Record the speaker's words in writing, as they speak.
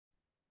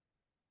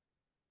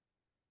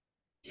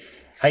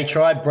Hey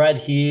Tribe, Brad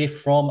here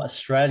from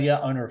Australia,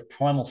 owner of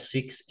Primal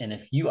Six. And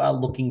if you are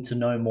looking to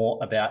know more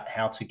about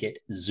how to get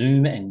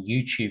Zoom and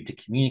YouTube to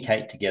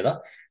communicate together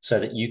so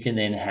that you can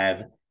then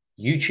have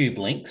YouTube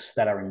links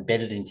that are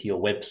embedded into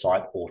your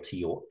website or to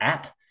your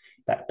app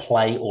that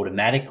play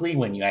automatically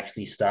when you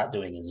actually start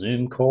doing a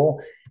Zoom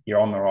call, you're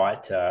on the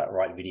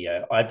right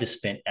video. I've just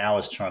spent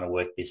hours trying to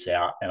work this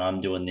out, and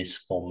I'm doing this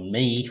for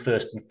me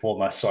first and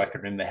foremost, so I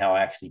can remember how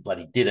I actually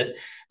bloody did it,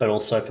 but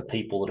also for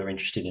people that are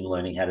interested in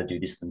learning how to do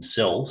this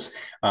themselves.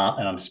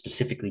 And I'm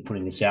specifically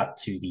putting this out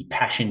to the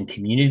Passion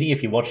community.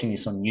 If you're watching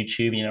this on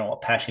YouTube, you know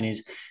what Passion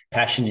is.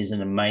 Passion is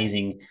an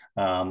amazing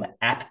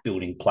app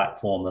building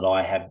platform that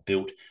I have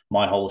built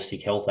my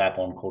holistic health app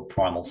on called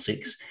Primal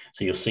Six.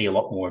 So you'll see a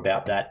lot more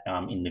about that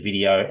in the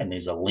video, and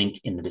there's a link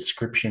in the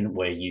description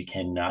where you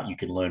can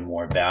learn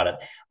more about it.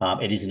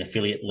 It is an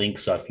affiliate link,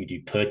 so if you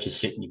do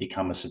purchase it and you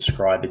become a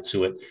subscriber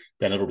to it,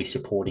 then it'll be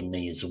supporting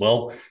me as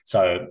well.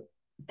 So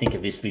think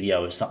of this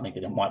video as something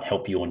that might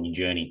help you on your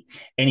journey.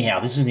 Anyhow,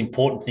 this is an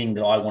important thing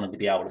that I wanted to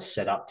be able to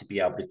set up to be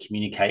able to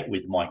communicate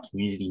with my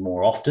community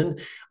more often,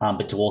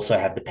 but to also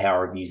have the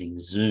power of using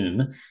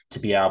Zoom to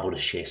be able to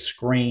share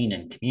screen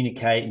and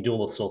communicate and do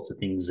all the sorts of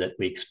things that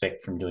we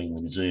expect from doing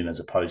with Zoom,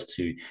 as opposed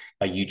to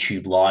a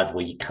YouTube live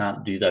where you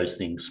can't do those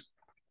things.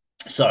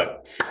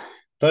 So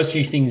first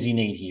few things you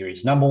need here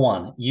is, number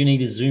one, you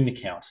need a Zoom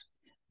account,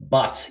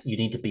 but you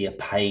need to be a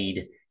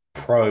paid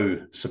pro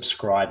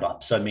subscriber.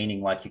 So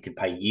meaning like you can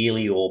pay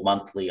yearly or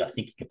monthly. I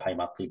think you can pay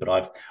monthly,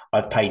 but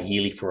I've paid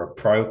yearly for a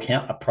pro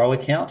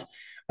account.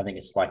 I think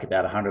it's like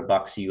about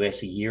 $100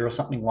 US a year or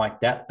something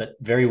like that, but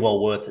very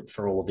well worth it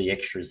for all of the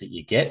extras that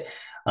you get.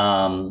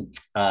 And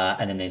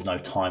then there's no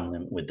time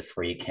limit with the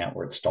free account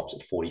where it stops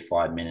at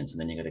 45 minutes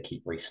and then you've got to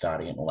keep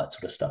restarting it and all that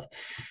sort of stuff.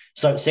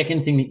 So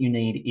second thing that you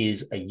need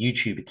is a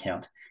YouTube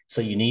account.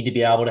 So you need to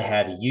be able to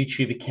have a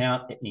YouTube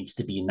account. It needs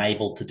to be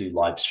enabled to do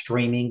live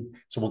streaming.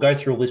 So we'll go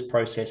through all this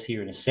process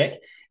here in a sec.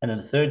 And then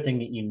the third thing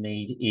that you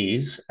need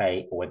is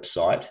a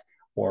website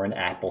or an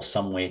app or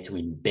somewhere to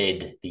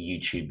embed the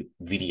YouTube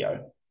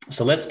video.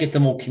 So let's get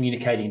them all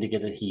communicating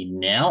together here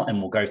now,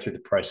 and we'll go through the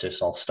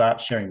process. I'll start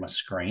sharing my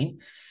screen.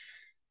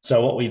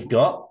 So what we've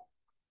got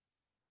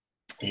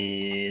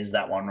is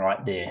that one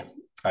right there.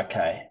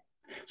 Okay.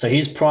 So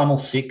here's Primal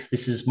Six.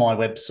 This is my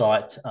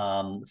website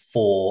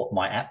for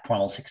my app,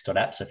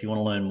 primal6.app. So if you want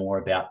to learn more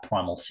about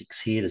Primal Six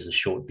here, there's a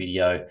short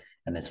video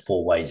and there's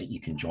 4 ways that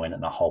you can join it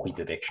and a whole heap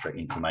of extra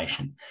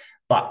information.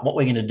 But what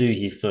we're going to do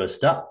here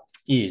first up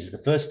is, the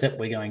first step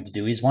we're going to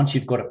do is, once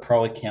you've got a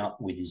pro account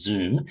with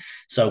Zoom,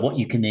 so what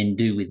you can then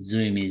do with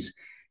Zoom is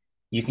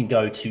you can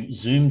go to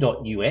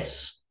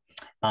zoom.us.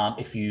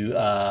 If you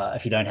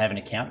don't have an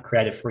account,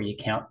 create a free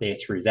account there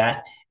through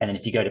that. And then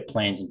if you go to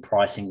plans and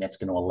pricing, that's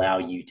going to allow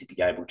you to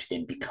be able to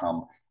then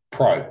become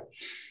pro.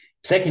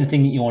 Second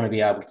thing that you want to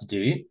be able to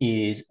do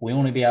is, we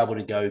want to be able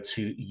to go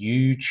to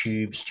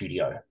YouTube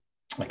Studio.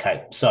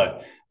 Okay,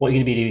 so what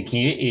you're going to be doing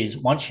here is,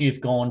 once you've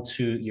gone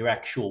to your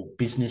actual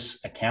business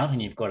account and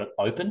you've got it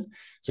open,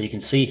 so you can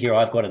see here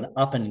I've got an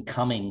up and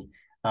coming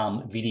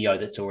video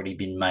that's already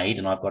been made,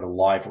 and I've got a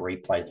live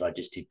replay that I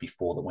just did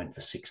before that went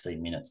for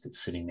 16 minutes that's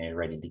sitting there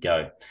ready to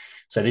go.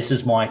 So this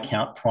is my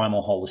account,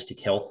 Primal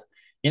Holistic Health.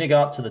 You're going to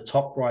go up to the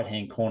top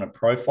right-hand corner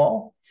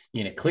profile.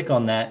 You're going to click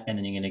on that, and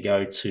then you're going to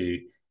go to,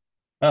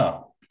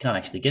 oh, you can't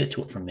actually get it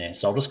to it from there.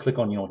 So I'll just click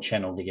on your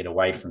channel to get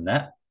away from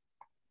that.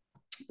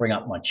 Bring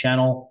up my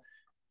channel.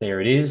 There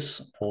it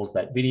is. Pause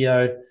that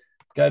video.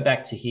 Go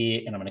back to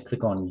here, and I'm going to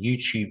click on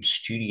YouTube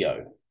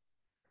Studio.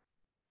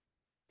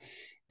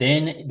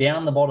 Then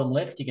down the bottom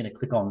left, you're going to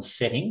click on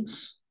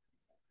Settings.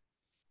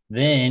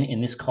 Then in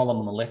this column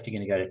on the left, you're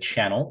going to go to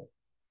Channel.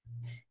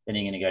 Then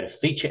you're going to go to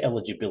Feature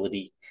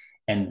Eligibility.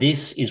 And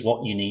this is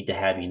what you need to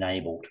have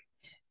enabled.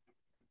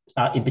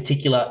 In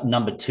particular,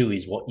 number 2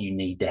 is what you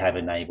need to have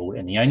enabled.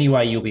 And the only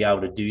way you'll be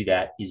able to do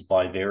that is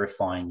by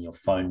verifying your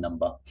phone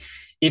number.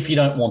 If you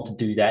don't want to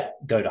do that,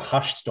 go to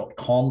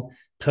hushed.com,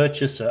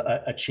 purchase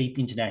a cheap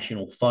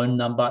international phone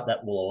number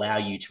that will allow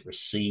you to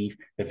receive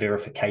the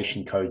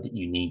verification code that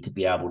you need to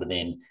be able to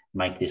then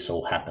make this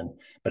all happen.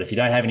 But if you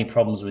don't have any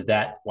problems with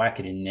that, whack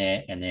it in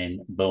there, and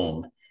then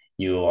boom,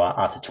 you are,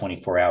 after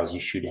 24 hours, you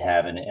should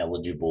have an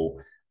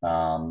eligible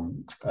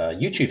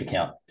YouTube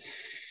account.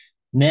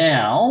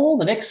 Now,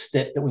 the next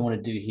step that we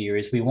want to do here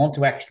is, we want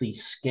to actually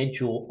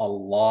schedule a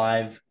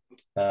live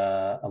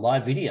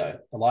video,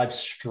 a live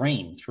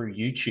stream through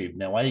YouTube.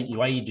 Now, the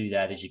way you do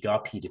that is you go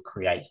up here to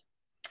create,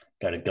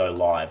 go to go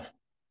live.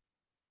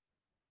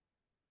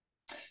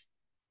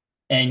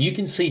 And you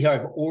can see here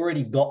I've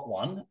already got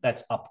one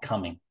that's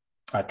upcoming.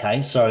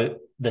 Okay, so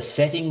the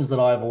settings that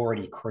I've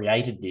already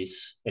created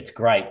this, it's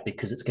great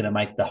because it's going to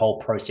make the whole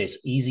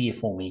process easier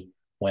for me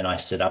when I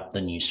set up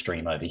the new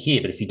stream over here.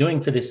 But if you're doing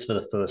this for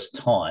the first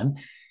time,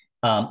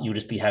 you'll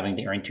just be having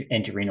to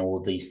enter in all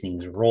of these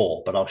things raw.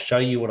 But I'll show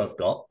you what I've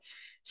got.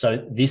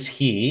 So this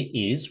here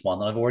is one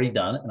that I've already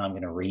done, and I'm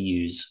going to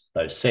reuse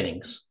those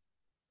settings.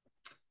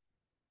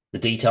 The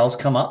details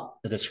come up,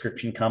 the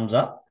description comes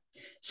up.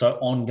 So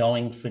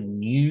ongoing for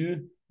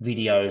new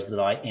videos that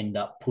I end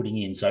up putting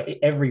in. So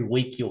every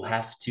week you'll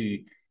have to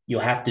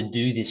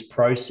do this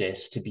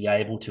process to be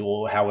able to,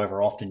 or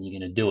however often you're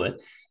going to do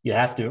it, you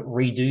have to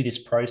redo this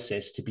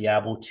process to be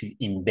able to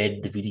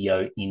embed the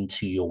video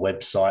into your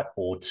website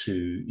or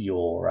to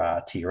your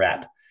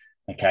app.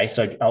 Okay,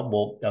 so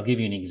I'll give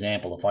you an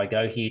example. If I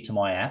go here to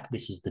my app,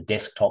 this is the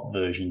desktop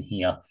version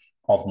here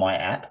of my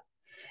app.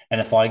 And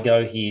if I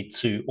go here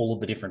to all of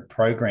the different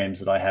programs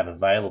that I have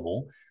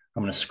available,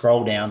 I'm going to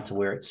scroll down to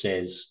where it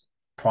says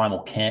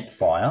Primal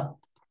Campfire.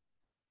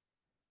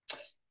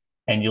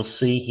 And you'll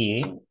see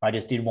here, I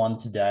just did one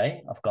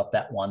today. I've got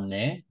that one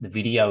there. The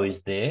video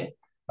is there.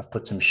 I've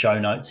put some show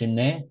notes in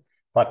there.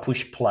 If I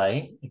push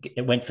play,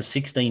 it went for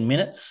 16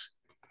 minutes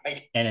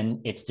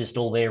and it's just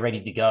all there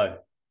ready to go.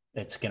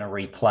 It's going to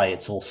replay.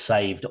 It's all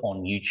saved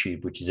on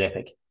YouTube, which is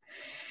epic.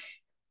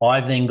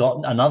 I've then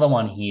got another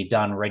one here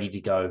done, ready to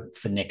go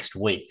for next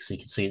week. So you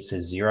can see it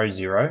says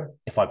 00.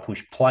 If I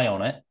push play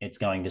on it, it's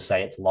going to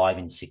say it's live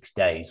in 6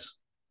 days.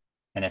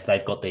 And if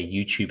they've got their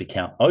YouTube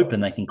account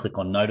open, they can click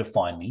on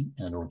notify me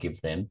and it'll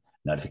give them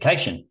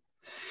notification.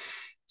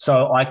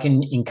 So I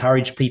can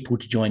encourage people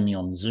to join me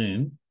on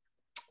Zoom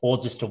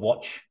or just to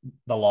watch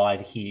the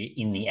live here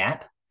in the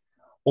app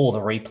or the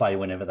replay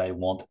whenever they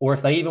want. Or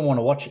if they even want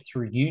to watch it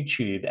through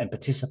YouTube and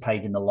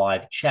participate in the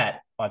live chat,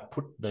 I've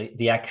put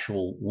the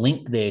actual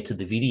link there to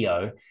the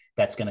video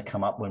that's going to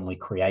come up when we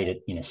create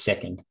it in a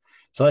second.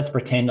 So let's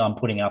pretend I'm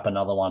putting up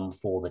another one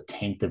for the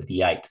 10th of the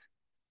 8th.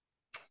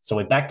 So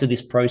we're back to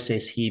this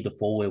process here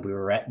before where we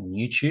were at in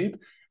YouTube.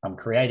 I'm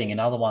creating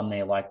another one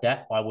there like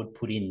that. I would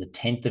put in the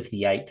 10th of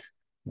the 8th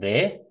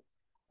there.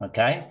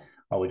 Okay.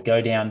 I would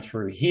go down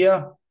through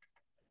here.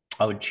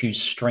 I would choose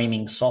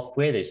streaming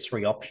software. There's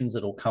 3 options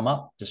that'll come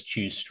up. Just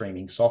choose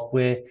streaming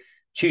software.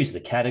 Choose the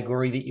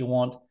category that you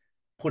want.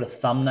 Put a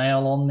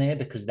thumbnail on there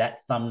because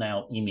that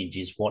thumbnail image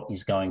is what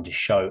is going to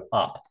show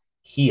up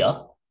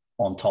here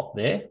on top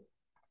there.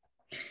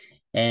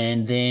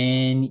 And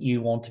then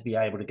you want to be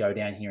able to go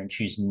down here and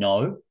choose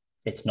no,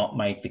 it's not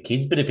made for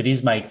kids. But if it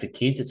is made for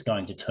kids, it's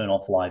going to turn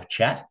off live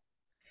chat.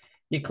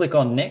 You click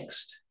on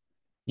next.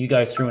 You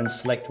go through and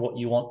select what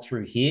you want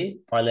through here.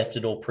 I left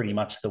it all pretty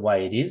much the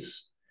way it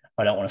is.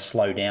 I don't want to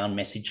slow down,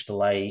 message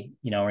delay,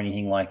 or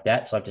anything like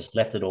that. So I've just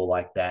left it all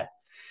like that.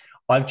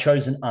 I've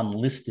chosen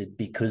unlisted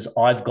because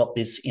I've got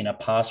this in a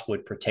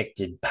password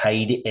protected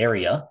paid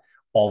area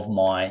of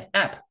my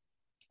app.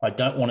 I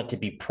don't want it to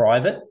be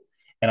private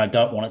and I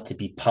don't want it to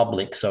be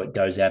public so it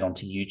goes out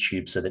onto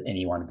YouTube so that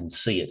anyone can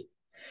see it.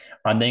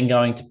 I'm then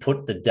going to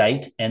put the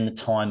date and the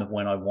time of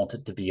when I want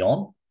it to be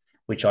on,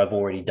 which I've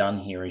already done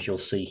here, as you'll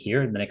see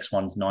here. And the next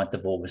one's 9th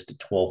of August at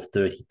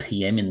 12:30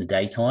 p.m. in the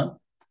daytime.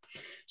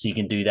 So you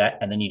can do that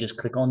and then you just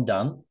click on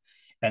done.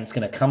 And it's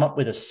going to come up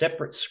with a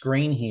separate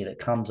screen here that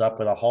comes up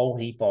with a whole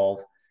heap of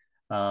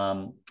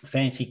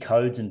fancy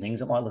codes and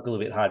things. It might look a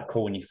little bit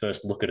hardcore when you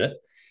first look at it,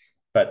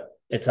 but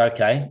it's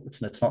okay.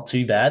 It's not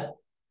too bad.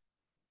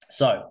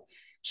 So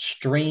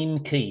stream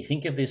key,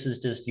 think of this as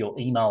just your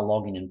email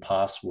login and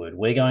password.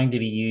 We're going to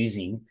be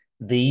using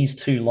these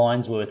 2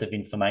 lines worth of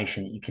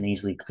information that you can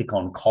easily click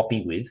on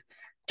copy with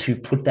to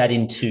put that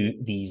into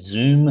the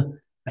Zoom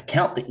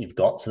account that you've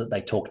got so that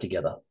they talk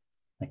together.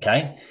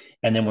 Okay.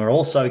 And then we're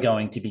also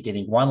going to be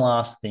getting one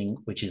last thing,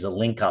 which is a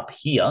link up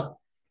here,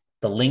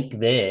 the link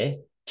there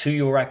to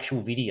your actual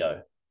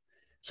video.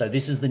 So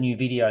this is the new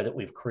video that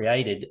we've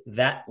created.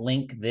 That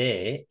link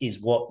there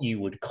is what you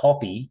would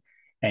copy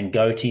and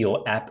go to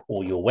your app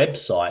or your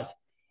website.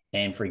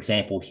 And for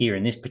example, here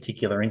in this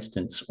particular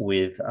instance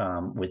with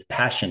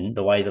Passion,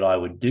 the way that I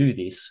would do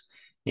this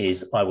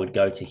is I would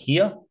go to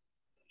here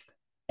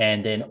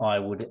and then I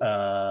would,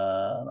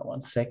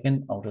 1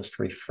 second, I'll just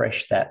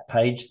refresh that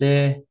page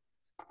there.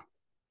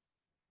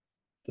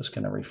 Just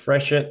going to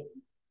refresh it.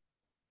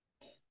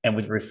 And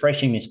with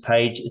refreshing this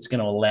page, it's going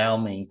to allow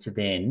me to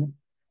then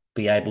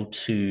be able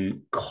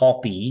to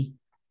copy,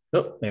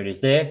 oh, there it is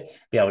there,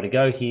 be able to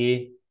go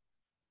here,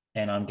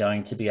 and I'm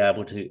going to be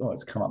able to, oh,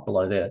 it's come up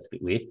below there. That's a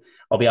bit weird.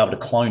 I'll be able to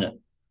clone it.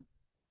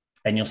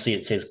 And you'll see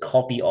it says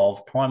copy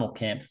of Primal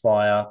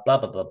Campfire, blah,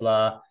 blah, blah,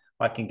 blah.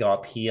 I can go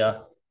up here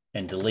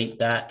and delete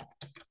that.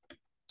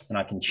 And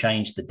I can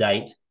change the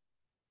date.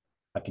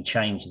 I can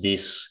change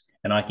this.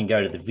 And I can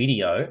go to the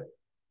video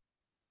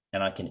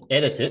and I can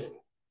edit it.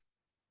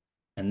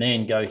 And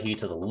then go here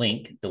to the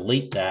link,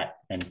 delete that,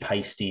 and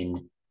paste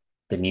in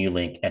the new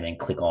link and then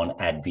click on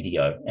add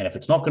video. And if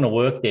it's not going to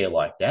work there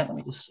like that, let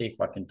me just see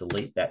if I can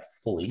delete that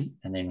fully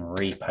and then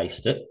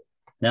repaste it.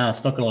 No,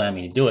 it's not going to allow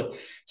me to do it.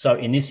 So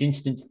in this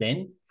instance,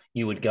 then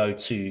you would go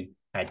to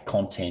add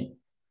content,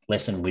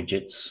 lesson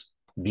widgets,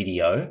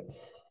 video.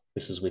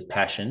 This is with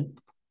Passion.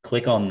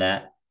 Click on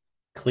that,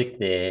 click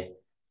there.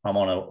 I'm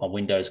on a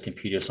Windows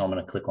computer, so I'm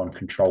going to click on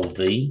Control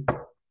V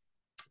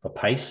for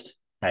paste,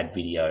 add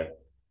video.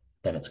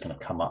 Then it's going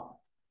to come up.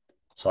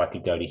 So I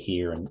could go to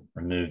here and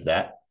remove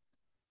that.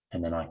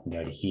 And then I can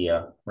go to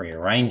here,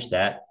 rearrange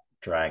that,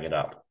 drag it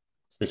up.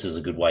 So this is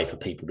a good way for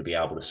people to be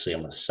able to see. I'm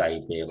going to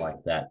save there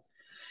like that.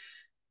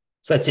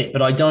 So that's it.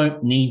 But I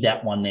don't need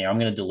that one there. I'm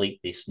going to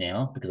delete this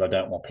now because I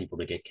don't want people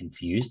to get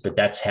confused. But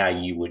that's how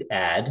you would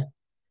add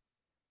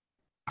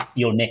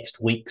your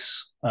next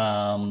week's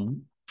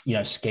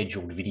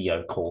scheduled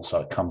video call, so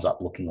it comes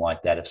up looking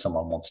like that if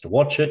someone wants to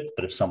watch it.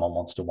 But if someone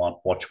wants to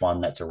watch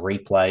one that's a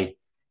replay,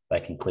 they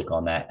can click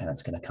on that and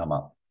it's going to come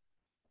up.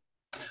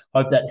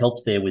 Hope that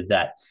helps there with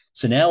that.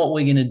 So now what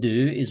we're going to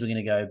do is we're going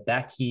to go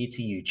back here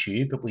to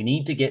YouTube, but we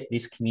need to get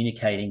this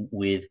communicating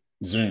with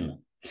Zoom.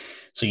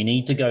 So you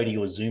need to go to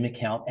your Zoom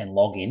account and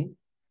log in.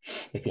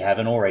 If you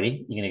haven't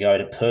already, you're going to go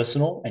to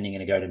personal and you're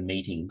going to go to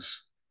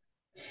meetings.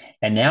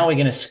 And now we're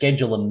going to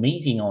schedule a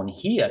meeting on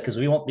here because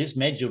we want this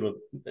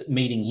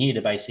meeting here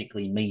to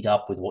basically meet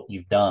up with what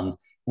you've done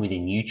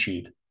within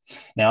YouTube.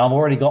 Now, I've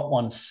already got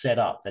one set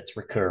up that's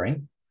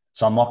recurring.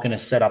 So I'm not going to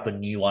set up a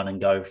new one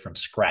and go from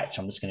scratch.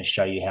 I'm just going to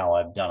show you how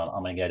I've done it.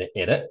 I'm going to go to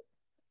edit.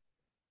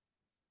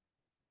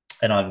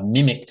 And I've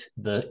mimicked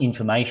the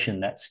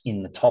information that's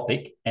in the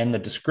topic and the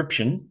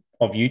description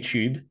of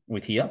YouTube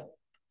with here.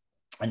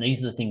 And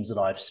these are the things that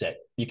I've set.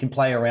 You can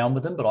play around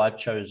with them, but I've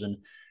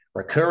chosen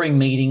recurring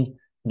meeting,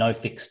 no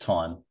fixed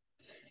time.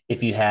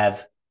 If you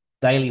have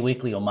daily,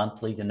 weekly, or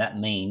monthly, then that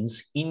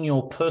means in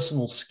your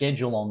personal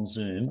schedule on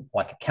Zoom,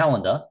 like a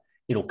calendar,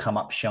 it'll come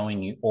up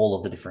showing you all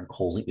of the different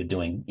calls that you're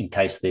doing in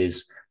case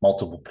there's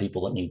multiple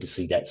people that need to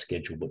see that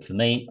schedule. But for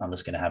me, I'm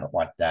just going to have it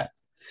like that.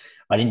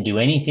 I didn't do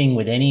anything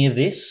with any of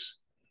this.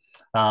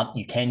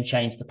 You can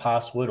change the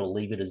password or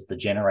leave it as the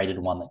generated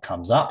one that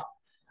comes up.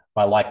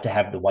 I like to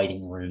have the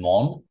waiting room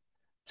on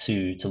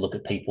to look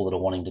at people that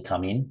are wanting to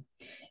come in.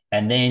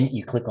 And then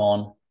you click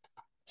on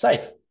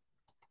save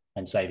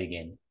and save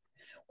again.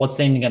 What's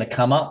then going to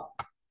come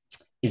up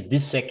is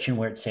this section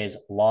where it says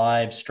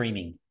live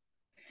streaming.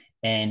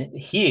 And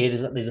here,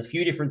 there's a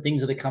few different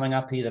things that are coming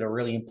up here that are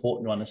really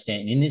important to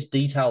understand. In this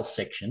details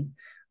section,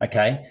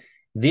 okay,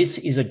 this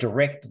is a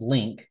direct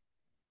link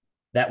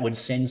that would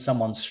send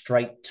someone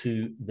straight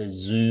to the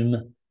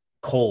Zoom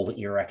call that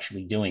you're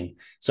actually doing.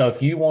 So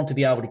if you want to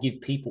be able to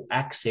give people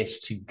access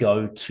to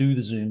go to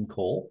the Zoom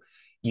call,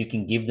 you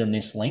can give them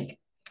this link.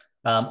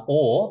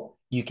 Or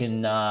you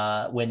can,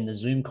 when the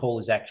Zoom call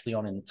is actually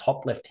on in the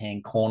top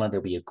left-hand corner,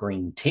 there'll be a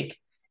green tick.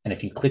 And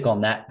if you click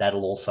on that,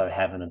 that'll also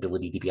have an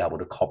ability to be able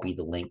to copy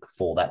the link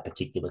for that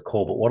particular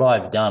call. But what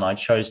I've done, I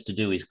chose to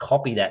do is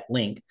copy that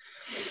link.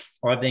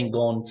 I've then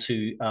gone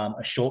to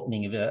a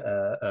shortening of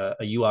a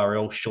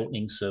URL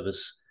shortening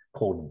service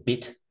called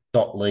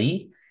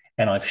bit.ly,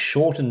 and I've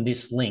shortened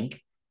this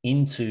link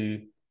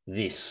into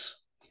this.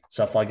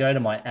 So if I go to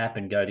my app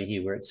and go to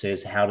here where it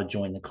says how to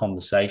join the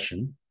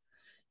conversation,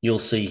 you'll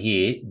see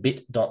here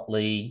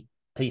bit.ly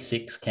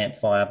P6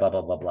 campfire, blah,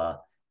 blah, blah, blah.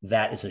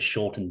 That is a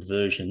shortened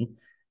version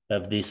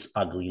of this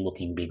ugly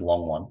looking big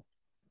long one.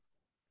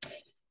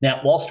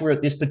 Now, whilst we're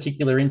at this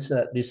particular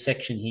insert, this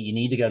section here, you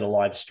need to go to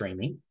live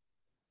streaming.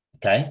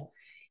 Okay.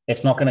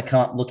 It's not going to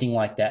come up looking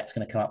like that. It's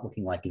going to come up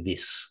looking like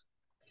this.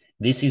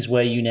 This is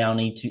where you now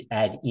need to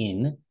add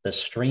in the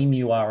stream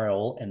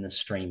URL and the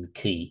stream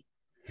key.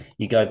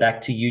 You go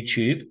back to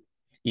YouTube.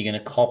 You're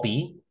going to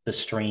copy the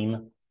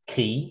stream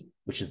key,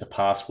 which is the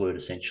password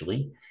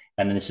essentially.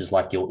 And then this is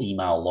like your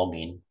email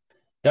login.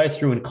 Go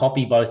through and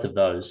copy both of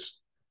those.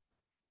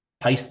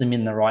 Paste them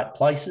in the right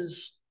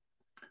places.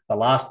 The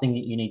last thing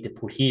that you need to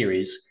put here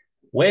is,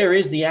 where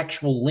is the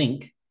actual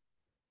link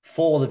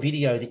for the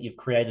video that you've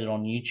created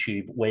on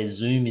YouTube where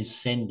Zoom is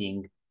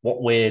sending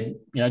what we're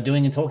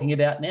doing and talking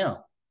about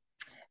now?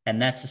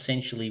 And that's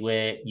essentially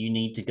where you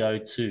need to go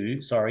to,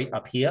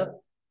 up here,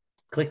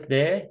 click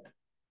there.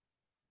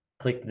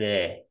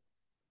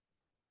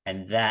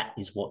 And that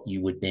is what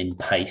you would then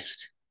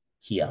paste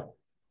here.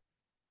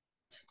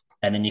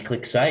 And then you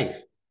click save.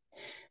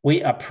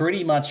 We are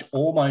pretty much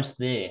almost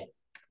there.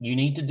 You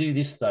need to do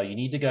this though. You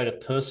need to go to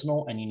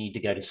personal and you need to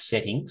go to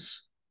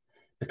settings,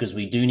 because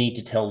we do need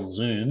to tell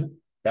Zoom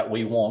that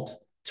we want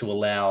to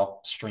allow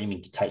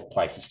streaming to take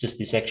place. It's just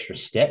this extra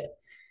step.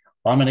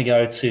 I'm going to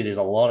go to, there's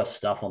a lot of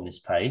stuff on this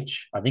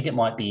page. I think it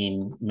might be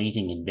in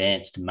meeting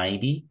advanced,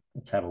 maybe.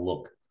 Let's have a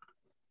look.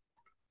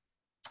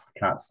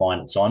 Can't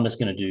find it. So I'm just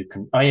going to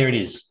do, oh, here it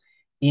is.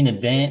 In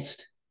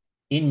advanced,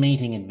 in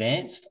meeting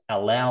advanced,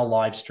 allow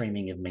live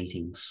streaming of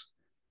meetings.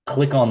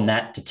 Click on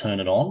that to turn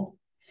it on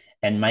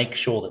and make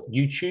sure that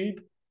YouTube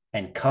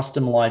and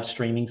custom live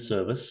streaming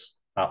service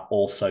are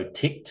also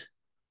ticked.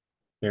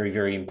 Very,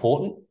 very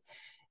important.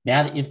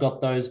 Now that you've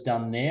got those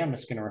done there, I'm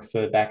just going to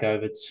refer back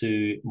over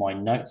to my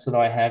notes that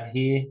I have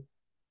here.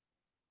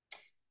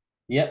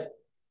 Yep.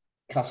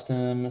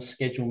 Custom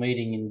schedule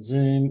meeting in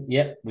Zoom.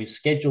 Yep. We've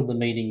scheduled the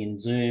meeting in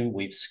Zoom.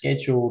 We've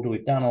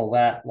done all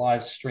that.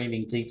 Live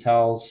streaming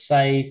details,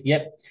 save.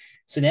 Yep.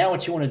 So now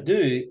what you want to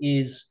do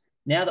is,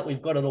 now that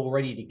we've got it all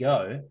ready to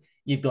go,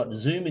 you've got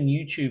Zoom and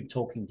YouTube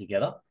talking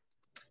together,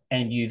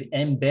 and you've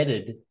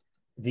embedded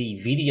the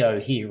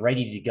video here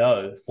ready to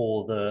go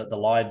for the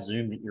live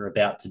Zoom that you're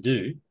about to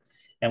do.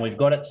 And we've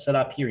got it set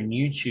up here in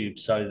YouTube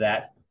so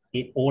that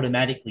it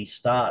automatically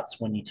starts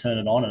when you turn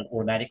it on and it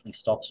automatically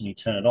stops when you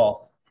turn it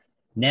off.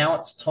 Now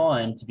it's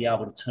time to be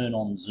able to turn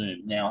on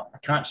Zoom. Now, I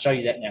can't show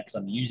you that now because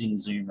I'm using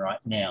Zoom right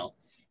now,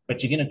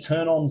 but you're going to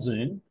turn on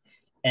Zoom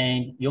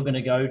and you're going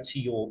to go to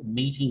your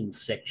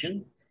meetings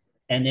section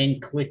and then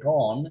click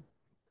on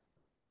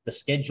the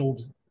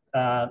scheduled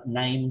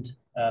named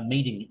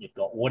meeting that you've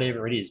got,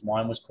 whatever it is.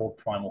 Mine was called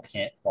Primal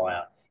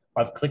Campfire.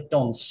 I've clicked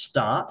on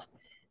start.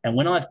 And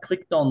when I've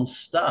clicked on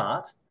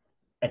start,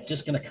 it's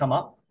just going to come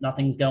up.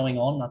 Nothing's going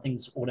on.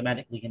 Nothing's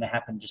automatically going to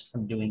happen just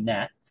from doing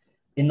that.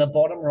 In the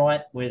bottom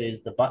right, where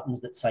there's the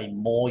buttons that say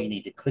more, you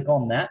need to click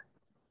on that.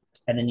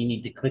 And then you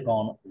need to click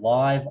on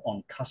live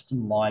on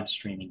custom live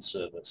streaming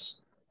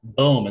service.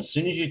 Boom. As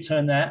soon as you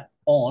turn that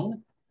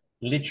on,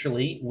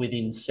 literally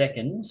within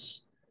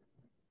seconds,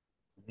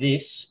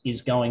 this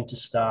is going to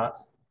start.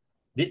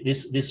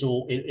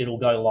 It'll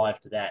go live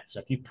to that. So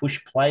if you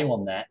push play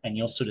on that and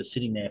you're sort of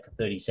sitting there for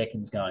 30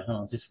 seconds going,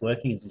 oh, is this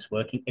working? Is this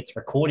working? It's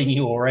recording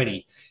you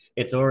already.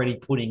 It's already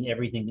putting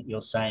everything that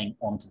you're saying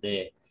onto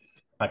there.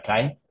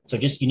 Okay. So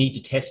just you need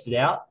to test it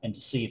out and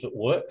to see if it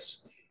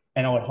works.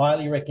 And I would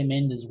highly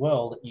recommend as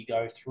well that you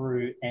go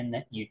through and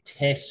that you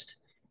test,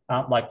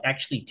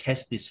 actually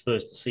test this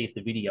first to see if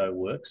the video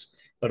works,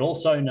 but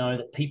also know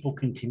that people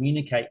can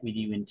communicate with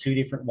you in two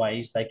different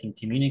ways. They can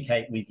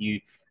communicate with you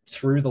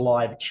through the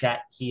live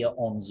chat here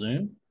on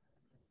Zoom,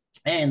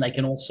 and they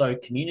can also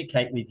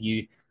communicate with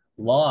you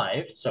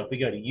live. So if we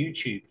go to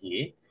YouTube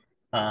here,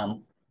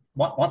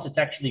 once it's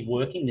actually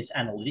working, this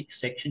analytics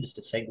section, just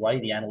a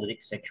segue, the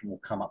analytics section will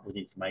come up with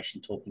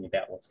information talking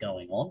about what's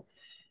going on.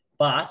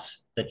 But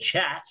the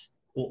chat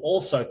will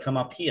also come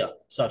up here.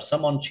 So if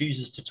someone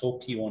chooses to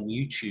talk to you on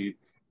YouTube,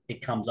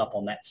 it comes up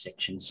on that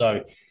section.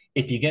 So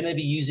if you're going to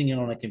be using it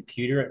on a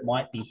computer, it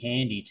might be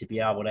handy to be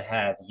able to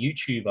have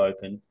YouTube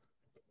open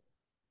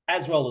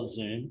as well as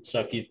Zoom. So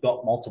if you've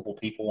got multiple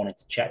people wanting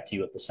to chat to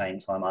you at the same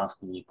time,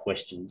 asking you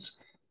questions,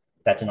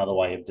 that's another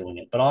way of doing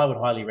it. But I would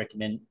highly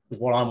recommend, with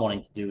what I'm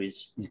wanting to do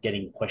is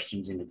getting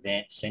questions in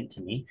advance sent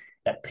to me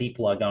that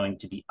people are going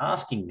to be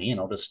asking me. And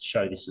I'll just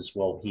show this as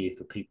well here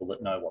for people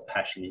that know what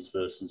passion is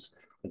versus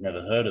have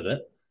never heard of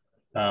it.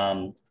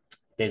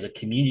 There's a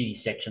community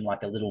section,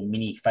 like a little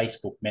mini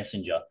Facebook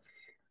Messenger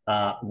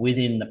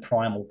within the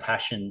Primal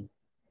Passion,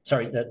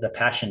 the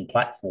Passion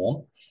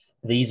platform.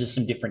 These are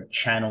some different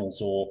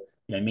channels or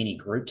mini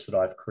groups that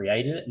I've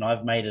created, and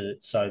I've made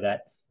it so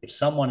that if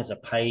someone is a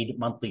paid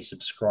monthly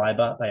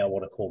subscriber, they are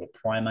what are called a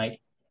primate,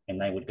 and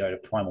they would go to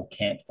Primal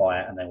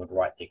Campfire and they would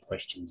write their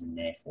questions in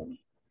there for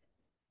me.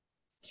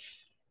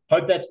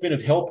 Hope that's been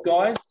of help,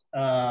 guys.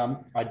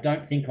 I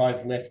don't think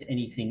I've left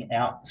anything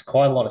out. There's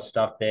quite a lot of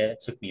stuff there. It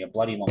took me a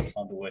bloody long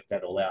time to work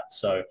that all out.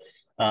 So,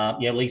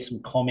 yeah, leave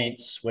some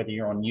comments, whether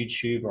you're on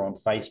YouTube or on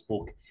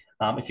Facebook.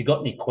 If you've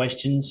got any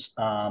questions,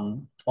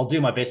 I'll do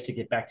my best to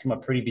get back to you. I'm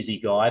a pretty busy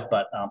guy,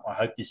 but I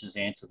hope this has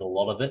answered a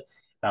lot of it.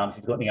 If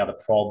you've got any other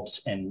probs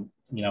and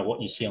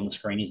what you see on the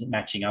screen isn't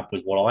matching up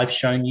with what I've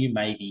shown you,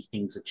 maybe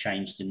things have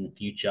changed in the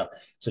future.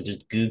 So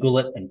just Google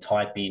it and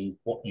type in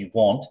what you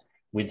want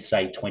with,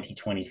 say,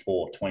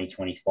 2024,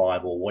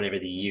 2025, or whatever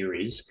the year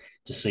is,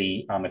 to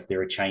see if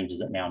there are changes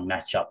that now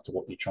match up to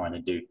what you're trying to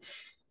do.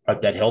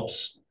 Hope that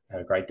helps.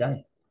 Have a great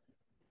day.